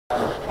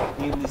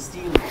in the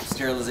steam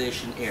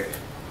sterilization area.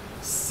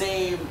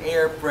 Same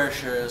air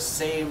pressure,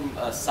 same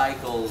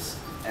cycles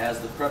as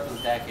the prep and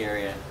pack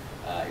area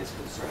is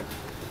concerned.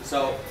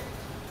 So,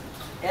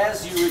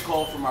 as you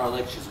recall from our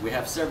lectures, we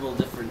have several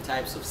different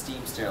types of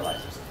steam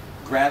sterilizers.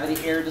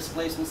 Gravity air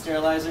displacement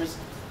sterilizers,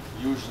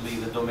 usually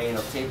the domain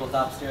of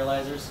tabletop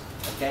sterilizers,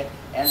 okay?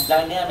 And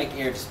dynamic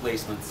air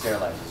displacement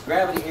sterilizers.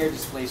 Gravity air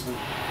displacement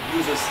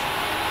uses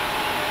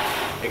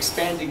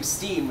expanding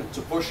steam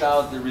to push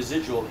out the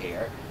residual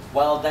air,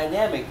 while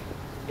dynamic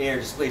air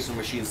displacement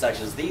machines such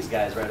as these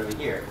guys right over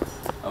here,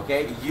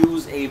 okay,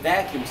 use a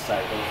vacuum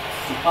cycle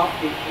to pump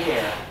the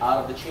air out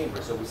of the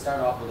chamber. So we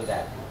start off with a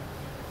vacuum.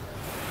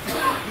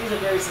 These are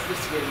very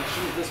sophisticated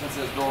machines. This one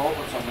says door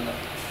open, so I'm going to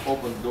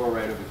open the door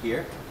right over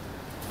here.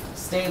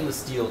 Stainless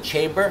steel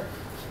chamber.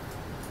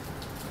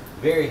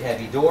 Very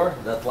heavy door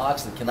that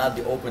locks and cannot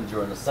be opened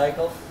during the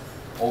cycle.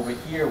 Over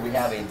here we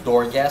have a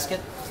door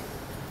gasket.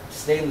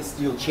 Stainless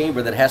steel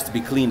chamber that has to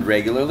be cleaned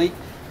regularly.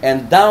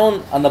 And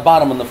down on the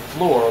bottom on the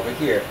floor over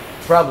here,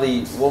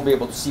 probably won't be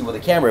able to see with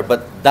the camera,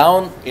 but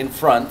down in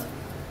front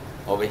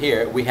over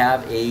here we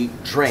have a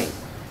drain.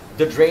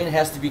 The drain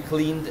has to be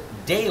cleaned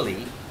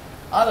daily.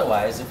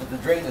 Otherwise, if the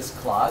drain is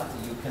clogged,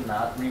 you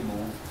cannot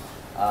remove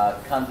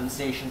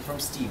condensation from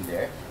steam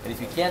there. And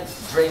if you can't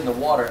drain the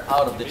water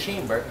out of the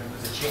chamber,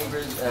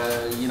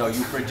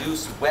 you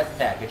produce wet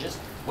packages.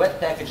 Wet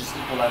packages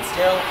equal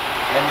unsterile,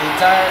 and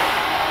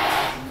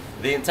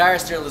the entire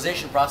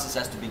sterilization process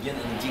has to begin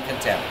in the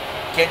decontaminant.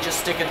 Can't just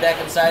stick it back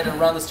inside and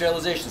run the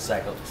sterilization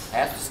cycle. It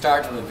has to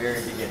start from the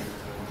very beginning.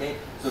 Okay,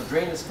 so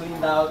drain is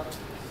cleaned out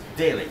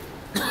daily.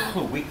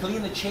 We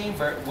clean the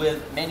chamber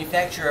with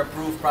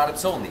manufacturer-approved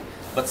products only.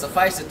 But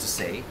suffice it to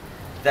say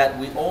that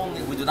we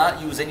do not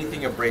use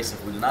anything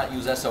abrasive. We do not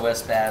use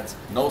SOS pads,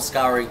 no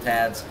scouring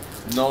pads,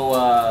 no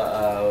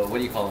what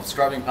do you call them,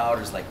 scrubbing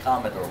powders like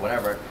Comet or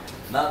whatever.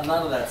 None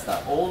of that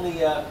stuff.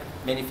 Only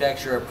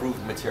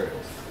manufacturer-approved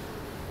materials.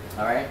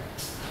 All right.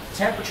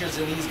 Temperatures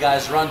in these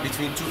guys run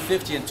between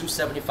 250 and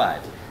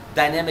 275.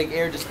 Dynamic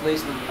air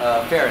displacement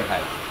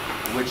Fahrenheit,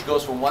 which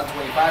goes from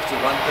 125 to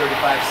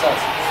 135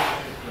 Celsius.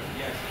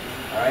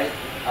 All right.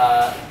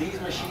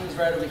 These machines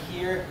right over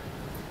here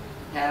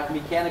have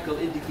mechanical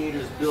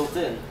indicators built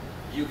in.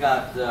 You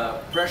got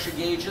pressure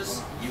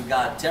gauges, you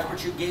got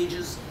temperature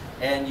gauges,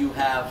 and you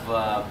have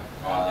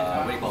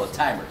what do you call it,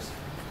 timers.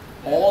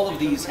 All of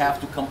these have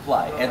to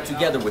comply, and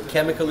together with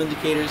chemical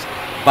indicators,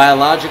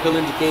 biological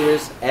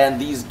indicators, and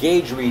these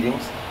gauge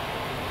readings,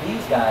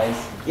 these guys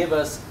give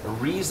us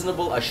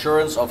reasonable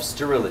assurance of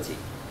sterility.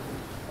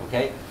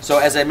 Okay? So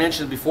as I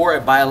mentioned before,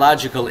 a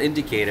biological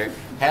indicator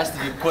has to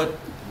be put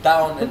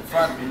down in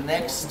front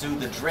next to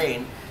the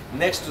drain.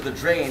 Next to the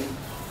drain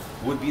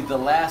would be the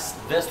last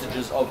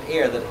vestiges of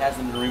air that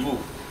hasn't been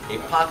removed. A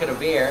pocket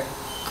of air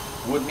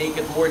would make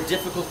it more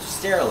difficult to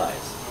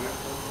sterilize.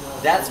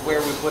 That's where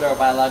we put our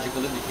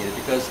biological indicator,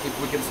 because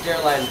if we can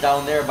sterilize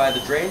down there by the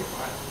drain,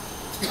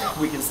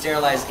 we can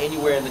sterilize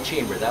anywhere in the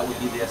chamber. That would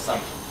be the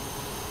assumption.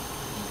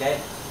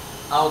 Okay?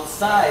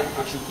 Outside,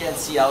 which you can't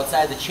see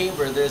outside the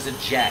chamber, there's a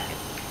jacket.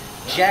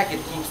 Jacket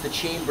keeps the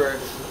chamber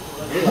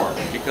warm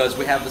because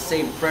we have the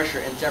same pressure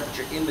and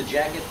temperature in the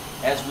jacket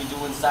as we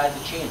do inside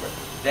the chamber.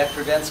 That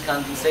prevents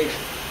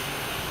condensation.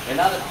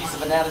 Another piece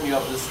of anatomy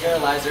of the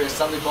sterilizer is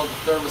something called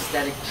the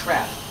thermostatic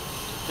trap.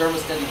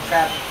 Thermostatic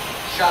trap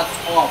shuts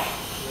off,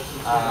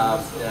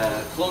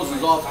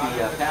 closes off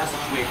the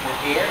passageway for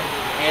air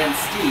and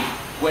steam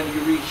when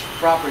you reach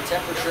proper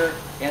temperature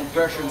and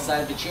pressure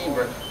inside the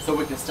chamber, so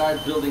we can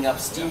start building up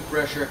steam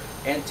pressure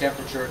and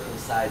temperature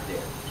inside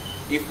there.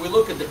 If we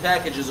look at the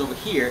packages over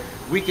here,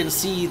 we can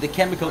see the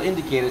chemical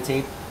indicator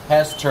tape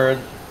has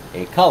turned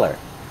a color.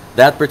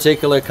 That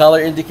particular color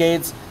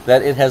indicates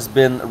that it has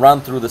been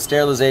run through the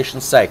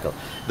sterilization cycle.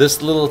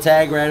 This little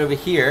tag right over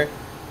here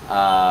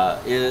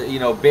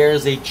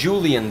bears a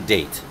Julian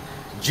date.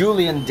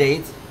 Julian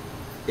date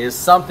is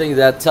something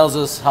that tells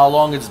us how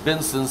long it's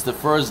been since the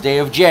first day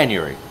of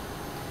January.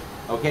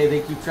 Okay, they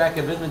keep track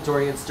of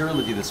inventory and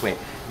sterility this way.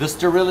 The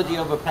sterility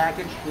of a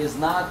package is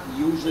not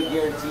usually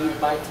guaranteed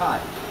by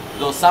time,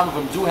 though some of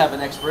them do have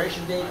an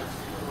expiration date.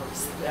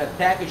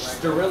 Package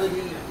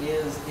sterility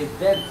is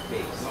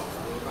event-based.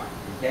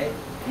 Okay,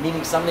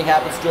 meaning something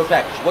happens to a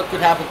package. What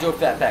could happen to a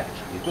package?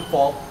 It could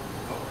fall.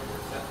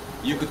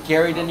 You could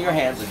carry it in your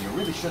hands, and you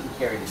really shouldn't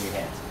carry it in your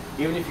hands.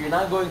 Even if you're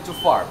not going too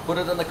far, put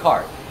it on the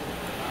cart.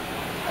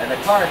 And the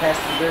cart has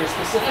to be very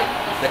specific.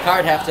 The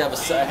cart has to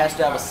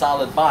have a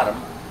solid bottom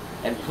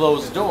and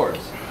closed doors,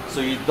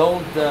 so you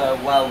don't,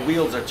 while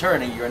wheels are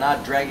turning, you're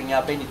not dragging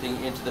up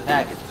anything into the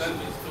package.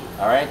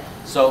 All right.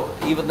 So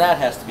even that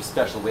has to be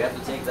special. We have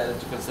to take that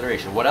into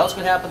consideration. What else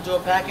could happen to a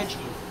package?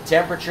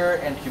 Temperature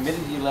and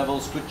humidity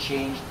levels could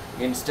change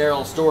in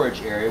sterile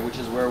storage area, which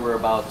is where we're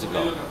about to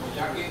go.